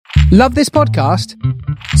Love this podcast?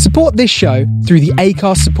 Support this show through the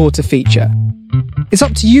Acast supporter feature. It's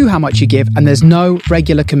up to you how much you give, and there's no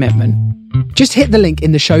regular commitment. Just hit the link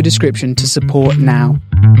in the show description to support now.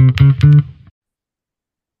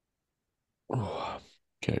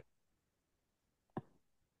 Okay.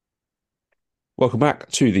 Welcome back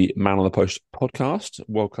to the Man on the Post podcast.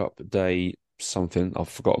 World Cup day something. I've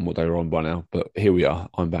forgotten what they were on by now, but here we are.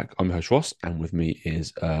 I'm back. I'm your host Ross, and with me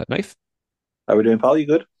is Nath. How are we doing, pal? You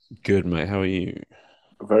good? Good, mate. How are you?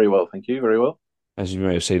 Very well, thank you. Very well. As you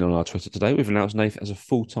may have seen on our Twitter today, we've announced Nath as a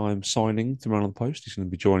full-time signing to Man on the Post. He's going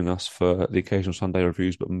to be joining us for the occasional Sunday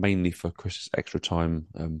reviews, but mainly for Chris's extra time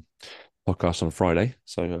podcast on Friday.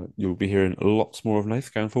 So you'll be hearing lots more of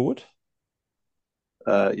Nath going forward.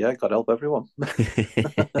 Yeah, God help everyone.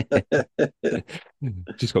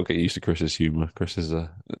 Just got to get used to Chris's humour. Chris is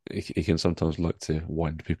he can sometimes like to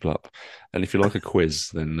wind people up, and if you like a quiz,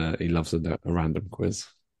 then he loves a random quiz.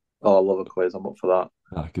 Oh, I love a quiz. I'm up for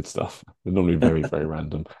that. Good stuff. They're normally very, very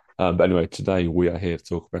random. But anyway, today we are here to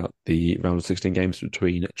talk about the round of 16 games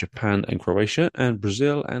between Japan and Croatia and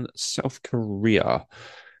Brazil and South Korea.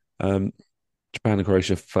 Japan and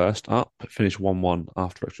Croatia first up, finished 1-1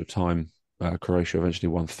 after extra time. Croatia eventually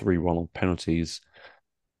won 3-1 on penalties.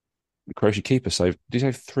 The Croatia keeper saved, did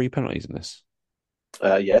he save 3 penalties in this?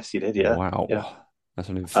 Yes, he did, yeah. Wow. Yeah. That's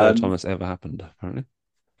only the third time that's ever happened, apparently.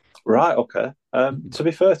 Right, okay. To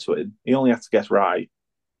be fair to him, he only had to guess right.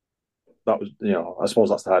 That was, I suppose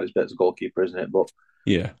that's the hardest bit as a goalkeeper, isn't it? But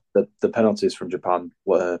yeah, the penalties from Japan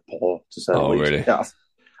were poor, to say the least. Really? Yeah,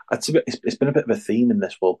 it's been a bit of a theme in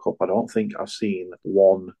this World Cup. I don't think I've seen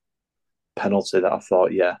one penalty that I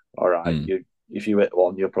thought, yeah, all right, if you hit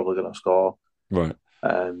one, you're probably going to score. Right.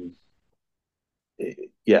 The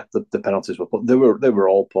penalties were, but they were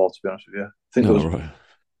all poor, to be honest with you. I think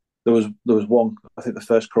there was one. I think the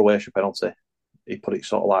first Croatia penalty, he put it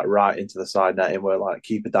sort of like right into the side netting where like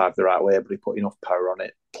keeper dived the right way, but he put enough power on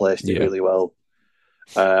it, placed it really well.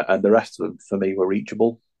 And the rest of them for me were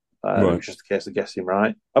reachable. It was just a case of guessing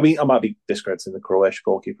right. I mean, I might be discrediting the Croatia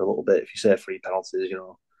goalkeeper a little bit. If you say 3 penalties,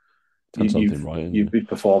 you've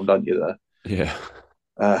performed, haven't you, there? Yeah.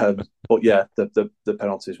 But yeah, the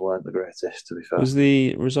penalties weren't the greatest, to be fair. Was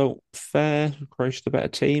the result fair? Croatia the better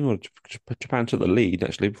team, or Japan took the lead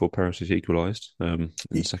actually before Perisic equalised in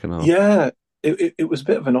the second half? Yeah, it was a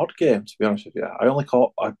bit of an odd game, to be honest with you. I only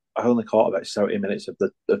caught about 70 minutes of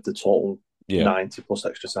the total 90 plus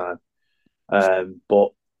extra time, but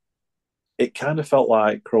it kind of felt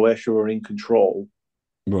like Croatia were in control,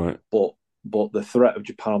 right? But the threat of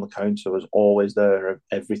Japan on the counter was always there.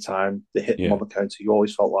 Every time they hit them on the counter, you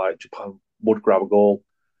always felt like Japan would grab a goal.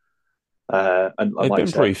 And they've like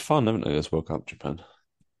been pretty fun, haven't they, this World Cup, Japan?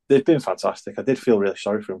 They've been fantastic. I did feel really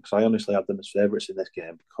sorry for them because I honestly had them as favourites in this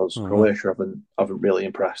game because Croatia haven't really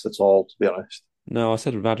impressed at all, to be honest. No, I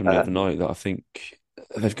said with Adam the other night that I think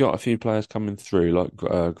they've got a few players coming through, like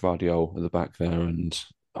Gvardiol at the back there, and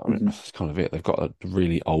I mean, that's kind of it. They've got a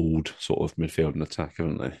really old sort of midfield and attack,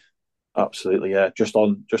 haven't they? Absolutely, yeah. Just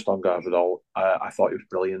on Gvardiol, I thought he was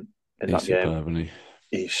brilliant in that game. Superb,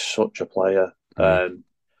 He's such a player. Yeah.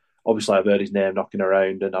 Obviously, I've heard his name knocking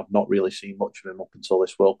around, and I've not really seen much of him up until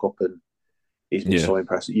this World Cup, and he's been so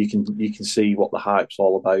impressive. You can see what the hype's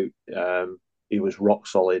all about. He was rock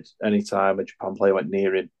solid. Anytime a Japan player went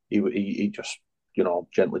near him, he just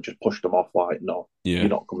gently just pushed them off like, no, you're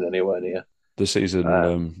not coming anywhere near. The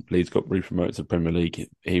season Leeds got re-promoted to the Premier League,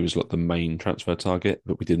 he was like the main transfer target,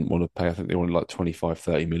 but we didn't want to pay. I think they wanted like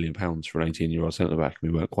 25-30 million pounds for an 18-year-old centre back,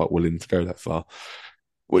 and we weren't quite willing to go that far.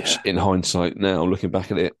 Which, in hindsight, now looking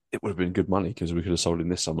back at it, it would have been good money because we could have sold him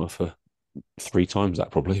this summer for 3 times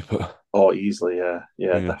that probably. But easily,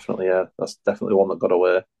 yeah, definitely, yeah. That's definitely one that got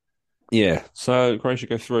away. Yeah, so Croatia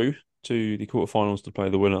go through to the quarterfinals to play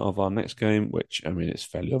the winner of our next game, which, I mean, it's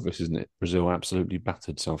fairly obvious, isn't it? Brazil absolutely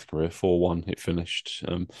battered South Korea. 4-1, it finished.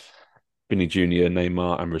 Vinny Jr.,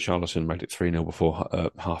 Neymar and Richarlison made it 3-0 before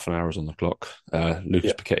half an hour was on the clock.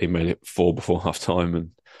 Lucas Paquetá made it 4 before half-time,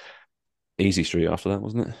 and easy street after that,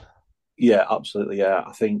 wasn't it? Yeah, absolutely, yeah.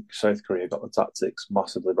 I think South Korea got the tactics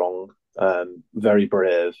massively wrong. Very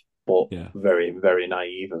brave, but very, very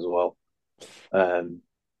naive as well.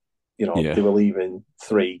 They were leaving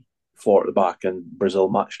 3-4 at the back, and Brazil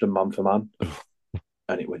matched them man for man,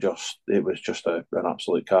 and it was just an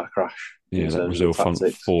absolute car crash. Yeah, that Brazil front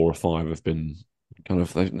 4 or 5 have been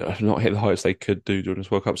they've not hit the heights they could do during this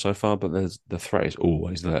World Cup so far, but the threat is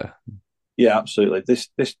always there. Yeah, absolutely. This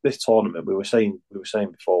tournament, we were saying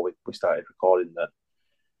before we started recording that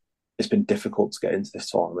it's been difficult to get into this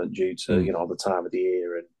tournament due to the time of the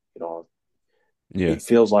year, and it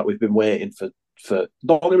feels like we've been waiting for don't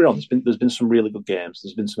get me wrong, there's been some really good games.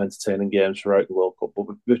 There's been some entertaining games throughout the World Cup, but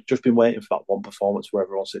we've just been waiting for that one performance where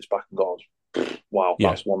everyone sits back and goes, "Wow, Yeah.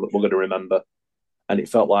 that's one that we're going to remember." And it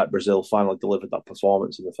felt like Brazil finally delivered that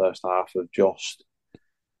performance in the first half of just,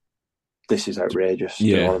 this is outrageous. Do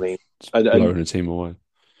you know what I mean? Blowing the team away.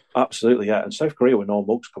 Absolutely, yeah. And South Korea were no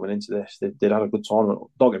mugs coming into this. They'd had a good tournament.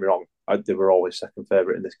 Don't get me wrong, they were always second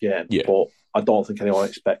favourite in this game. Yeah. But I don't think anyone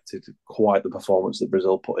expected quite the performance that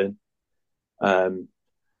Brazil put in. And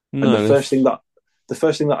the first thing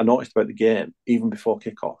that I noticed about the game, even before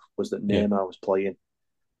kickoff, was that Neymar was playing.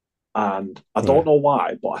 And I don't know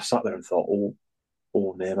why, but I sat there and thought,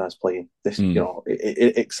 oh, Neymar's playing. This,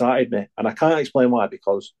 it excited me. And I can't explain why,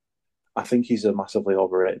 because I think he's a massively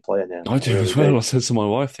overrated player now. I do as well. I said to my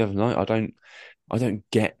wife the other night, I don't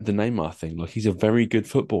get the Neymar thing. Like, he's a very good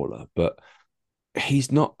footballer, but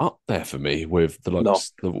he's not up there for me with the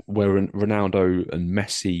likes where Ronaldo and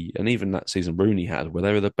Messi, and even that season Rooney had, where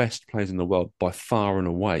they were the best players in the world by far and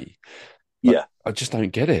away. Like, I just don't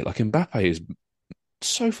get it. Like, Mbappe is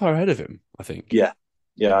so far ahead of him, I think. Yeah,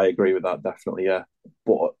 I agree with that, definitely, yeah.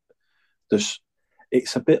 But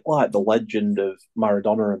it's a bit like the legend of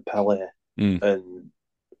Maradona and Pele, and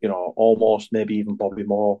almost maybe even Bobby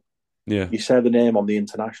Moore. Yeah, you say the name on the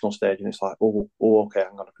international stage, and it's like, oh, okay,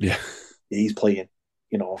 hang on. Yeah, he's playing.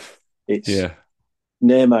 It's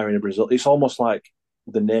Neymar in Brazil. It's almost like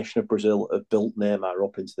the nation of Brazil have built Neymar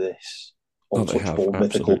up into this untouchable,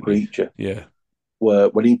 mythical creature. Yeah, where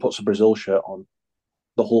when he puts a Brazil shirt on,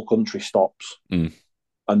 the whole country stops, and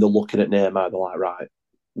they're looking at Neymar. They're like, right,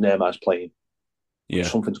 Neymar's playing. Yeah,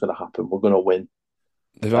 something's going to happen. We're going to win.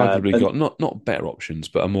 They've arguably got not better options,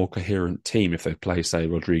 but a more coherent team if they play, say,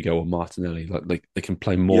 Rodrigo or Martinelli. Like they can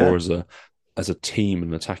play more as a team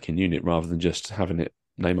and attacking unit rather than just having it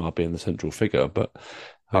Neymar being the central figure. But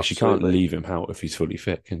you can't leave him out if he's fully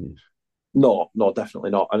fit, can you? No,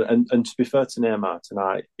 definitely not. And to be fair to Neymar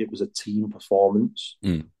tonight, it was a team performance.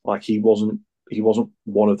 Like, he wasn't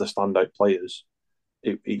one of the standout players.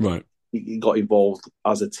 He got involved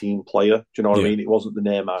as a team player. Do you know what I mean? It wasn't the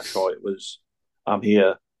Neymar show. It was, I'm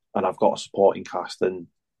here and I've got a supporting cast and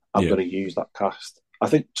I'm going to use that cast. I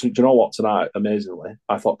think, do you know what, tonight, amazingly,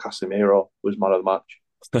 I thought Casemiro was man of the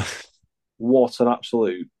match. What an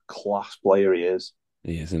absolute class player he is.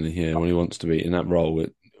 He is, isn't he? Yeah, when he wants to be in that role,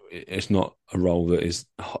 it's not a role that is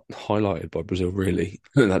highlighted by Brazil, really,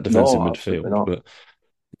 that defensive midfield. But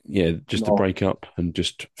yeah, just to break up and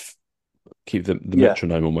just keep the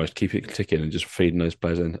metronome almost, keep it ticking and just feeding those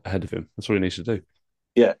players ahead of him. That's all he needs to do.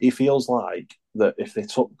 Yeah, he feels like that if they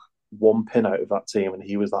took one pin out of that team and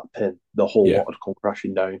he was that pin, the whole lot would come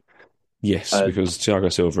crashing down. Yes, because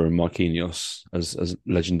Thiago Silva and Marquinhos, as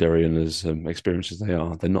legendary and as experienced as they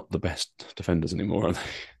are, they're not the best defenders anymore, are they?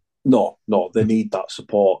 No, they need that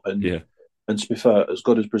support. And to be fair, as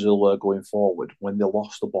good as Brazil were going forward, when they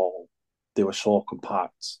lost the ball, they were so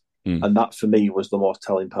compact. And that, for me, was the most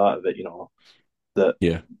telling part of it,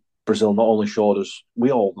 that Brazil not only showed us,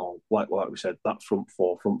 we all know, like we said, that front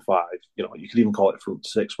four, front five, you could even call it front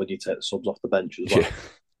six when you take the subs off the bench as well.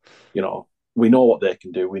 Yeah. We know what they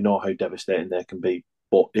can do. We know how devastating they can be.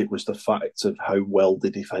 But it was the fact of how well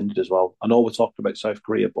they defended as well. I know we're talking about South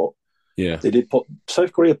Korea, but they did put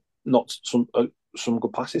South Korea knocked some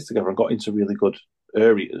good passes together and got into really good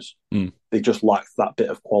areas. They just lacked that bit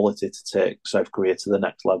of quality to take South Korea to the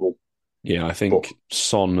next level. Yeah, I think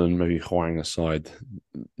Son and maybe Hwang aside,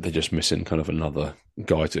 they're just missing kind of another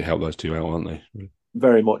guy to help those two out, aren't they?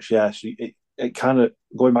 Very much, yes. It kind of,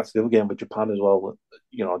 going back to the other game with Japan as well,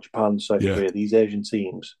 Japan, South Korea, these Asian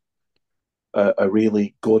teams are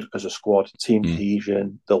really good as a squad, team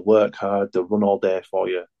cohesion, they'll work hard, they'll run all day for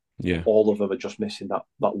you. Yeah. All of them are just missing that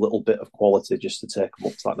little bit of quality just to take them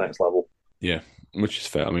up to that next level. Yeah, which is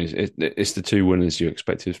fair. I mean, it's the two winners you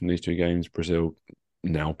expected from these two games. Brazil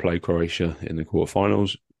now play Croatia in the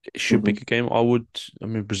quarterfinals. It should be a good game.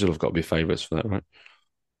 Brazil have got to be favourites for that, right?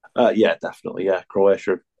 Yeah, definitely. Yeah,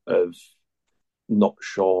 Croatia have not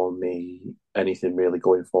shown me anything really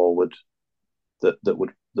going forward that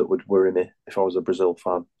would worry me if I was a Brazil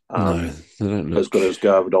fan. No, they don't look as good as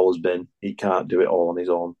Gvardiol has been. He can't do it all on his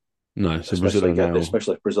own. No, so especially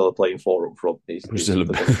if Brazil are playing four up front.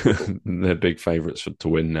 They're big favourites to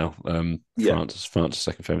win now. France are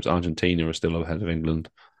second favourites. Argentina are still ahead of England.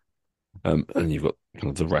 And you've got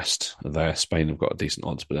kind of the rest there. Spain have got a decent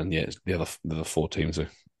odds, but then the other four teams are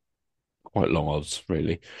quite long odds,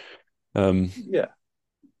 really. What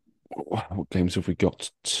games have we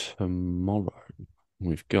got tomorrow?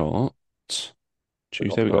 We've got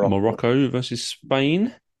Tuesday. We've got Morocco versus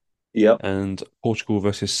Spain. Yep. And Portugal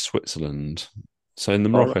versus Switzerland. So in the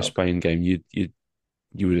Morocco-Spain game, you'd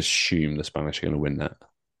you would assume the Spanish are going to win that.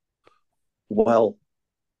 Well,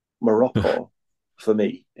 Morocco, for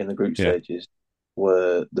me, in the group Yeah. stages,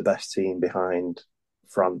 were the best team behind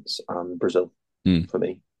France and Brazil, for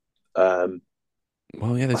me.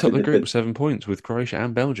 Well, yeah, they I took think the they've group been 7 points with Croatia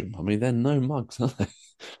and Belgium. I mean, they're no mugs, are they?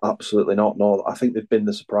 absolutely not. No, I think they've been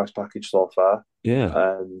the surprise package so far.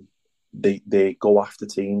 Yeah. They go after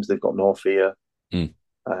teams. They've got no fear. Mm.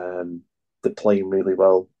 They're playing really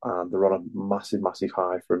well, and they're on a massive, massive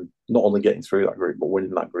high from not only getting through that group, but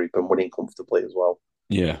winning that group and winning comfortably as well.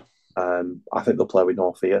 Yeah. I think they'll play with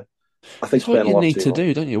no fear. I think It's what Spain you will have need too to much.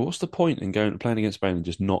 do, don't you? What's the point in playing against Spain and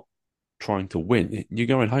just not trying to win? You're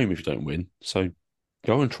going home if you don't win. So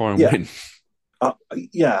go and try and Yeah, win.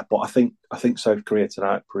 yeah, but I think South Korea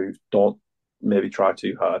tonight proved don't maybe try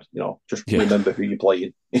too hard. Just Yeah. remember who you're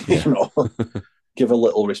playing. Yeah. Give a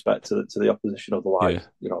little respect to the opposition. Otherwise,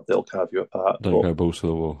 Yeah. they'll carve you apart. Don't But go balls to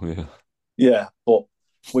the wall. Yeah. yeah, but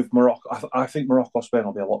with Morocco, I think Morocco Spain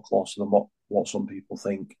will be a lot closer than what some people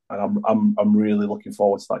think, and I'm really looking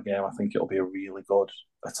forward to that game. I think it'll be a really good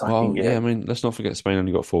attacking Well, yeah, I game. mean, let's not forget Spain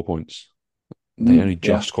only got 4 points. They only Yeah,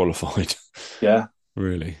 just qualified, yeah.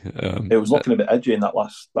 really. It was looking a bit edgy in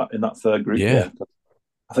that third group Yeah. game.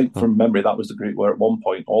 I think from memory that was the group where at one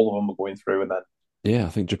point all of them were going through, and then Yeah, I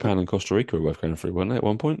think Japan and Costa Rica were both going through, weren't they, at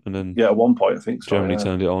one point? And then yeah, at one point I think so. Germany Yeah,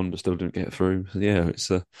 turned it on, but still didn't get through. So, yeah,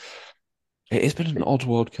 it's been an odd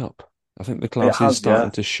World Cup. I think the it class is has. starting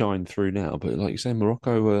Yeah, to shine through now. But like you say,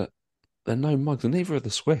 Morocco, they're no mugs, and neither are the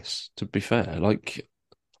Swiss, to be fair. Like,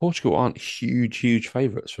 Portugal aren't huge, huge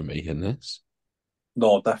favourites for me in this.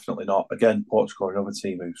 no, definitely not. Again, Portugal are another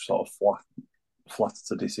team who's sort of flat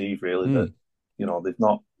to deceive. Really, that Mm.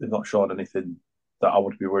 they've not shown anything that I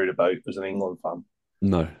would be worried about as an England fan.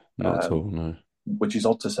 No, not at all, Um, no. which is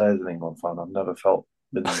odd to say as an England fan. I've never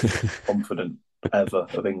been confident ever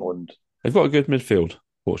of England. They've got a good midfield,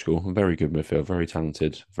 Portugal. A very good midfield, very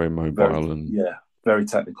talented, very Very, mobile, and yeah, very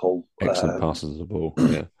technical. excellent passes of the ball.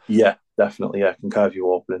 Yeah. Yeah, definitely. Yeah, can carve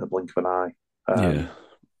you open in the blink of an eye. Yeah.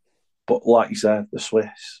 But like you said, the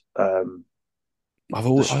Swiss, the I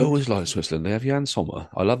Swiss, always liked Switzerland. They have Jan Sommer.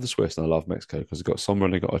 I love the Swiss and I love Mexico because they've got Sommer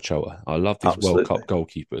and they've got Ochoa. I love these World absolutely. Cup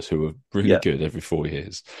goalkeepers who are really Yeah, good every 4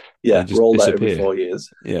 years. They yeah, just rolled out every disappear. 4 years,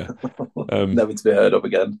 Yeah. never to be heard of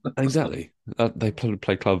again. Exactly. They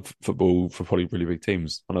play club football for probably really big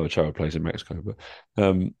teams. I know Ochoa plays in Mexico, but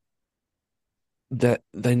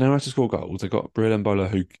they know how to score goals. They've got Brill and Bola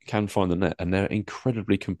who can find the net, and they're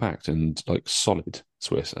incredibly compact and like solid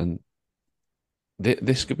Swiss. And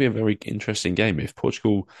this could be a very interesting game if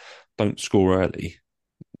Portugal don't score early.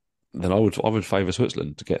 Then I would favour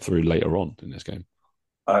Switzerland to get through later on in this game.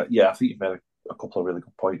 Yeah, I think you've made a couple of really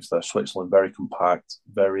good points there. Switzerland, very compact,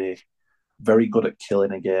 very, very good at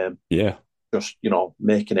killing a game. Yeah, Just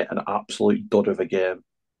making it an absolute dud of a game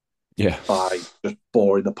yeah, by just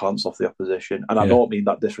boring the pants off the opposition. And I yeah, don't mean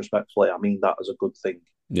that disrespectfully. I mean that as a good thing.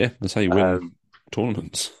 yeah. That's how you win Um,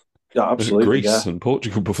 tournaments. yeah, Look at absolutely. Yeah, Greece and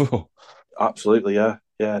Portugal before. absolutely. Yeah,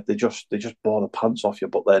 yeah. They just bore the pants off you,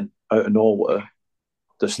 but then out of nowhere,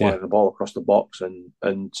 they're Yeah, sliding the ball across the box.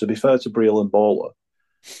 And to be fair to Briel and Bowler,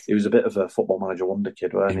 he was a bit of a football manager wonder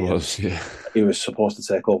kid, it weren't he? And was. Yeah, he was supposed to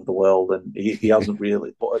take over the world, and he hasn't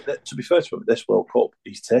really. But to be fair to him, this World Cup,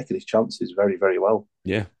 he's taken his chances very, very well.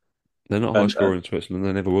 yeah. They're not high And scorer in Switzerland.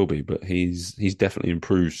 They never will be. But he's definitely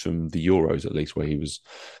improved from the Euros at least, where he was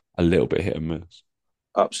a little bit hit and miss.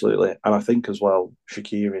 absolutely, and I think as well,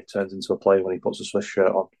 Shaqiri turns into a player when he puts a Swiss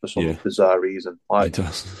shirt on for some Yeah, bizarre reason. he Like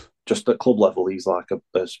does. just at club level, he's like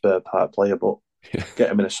a spare part player, but Yeah,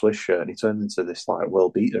 get him in a Swiss shirt and he turns into this like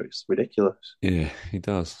world beater. It's ridiculous. yeah, he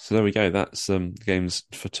does. So there we go. That's the games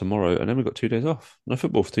for tomorrow, and then we've got 2 days off. No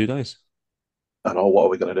football for 2 days. I know what are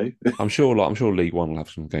we going to do? I'm sure League One will have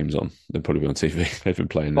some games on. They'll probably be on TV. They've been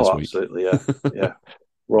playing this Oh, week. absolutely, yeah, yeah.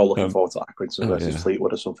 We're all looking Um, forward to Accrington oh versus yeah.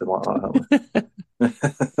 Fleetwood or something like that, aren't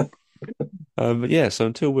we? But yeah, so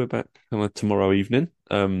until we're back tomorrow evening,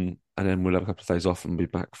 and then we'll have a couple of days off and be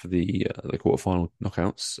back for the quarterfinal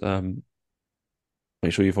knockouts.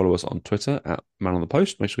 Make sure you follow us on Twitter at Man on the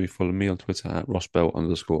Post. Make sure you follow me on Twitter at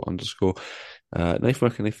 @rossbell__. Nathan, where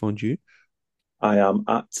can they find you? I am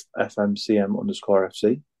at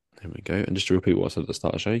FMCM_FC. There we go. And just to repeat what I said at the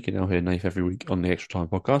start of the show, you can now hear Nath every week on the Extra Time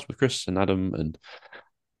podcast with Chris and Adam and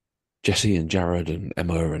Jesse and Jared and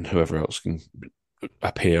Emma and whoever else can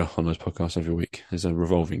appear on those podcasts every week. There's a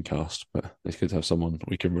revolving cast, but it's good to have someone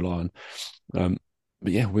we can rely on.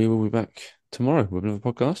 But yeah, we will be back tomorrow with another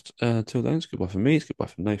podcast. Till then, it's goodbye from me, it's goodbye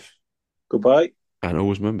from Nath. Goodbye. And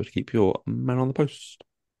always remember to keep your man on the post.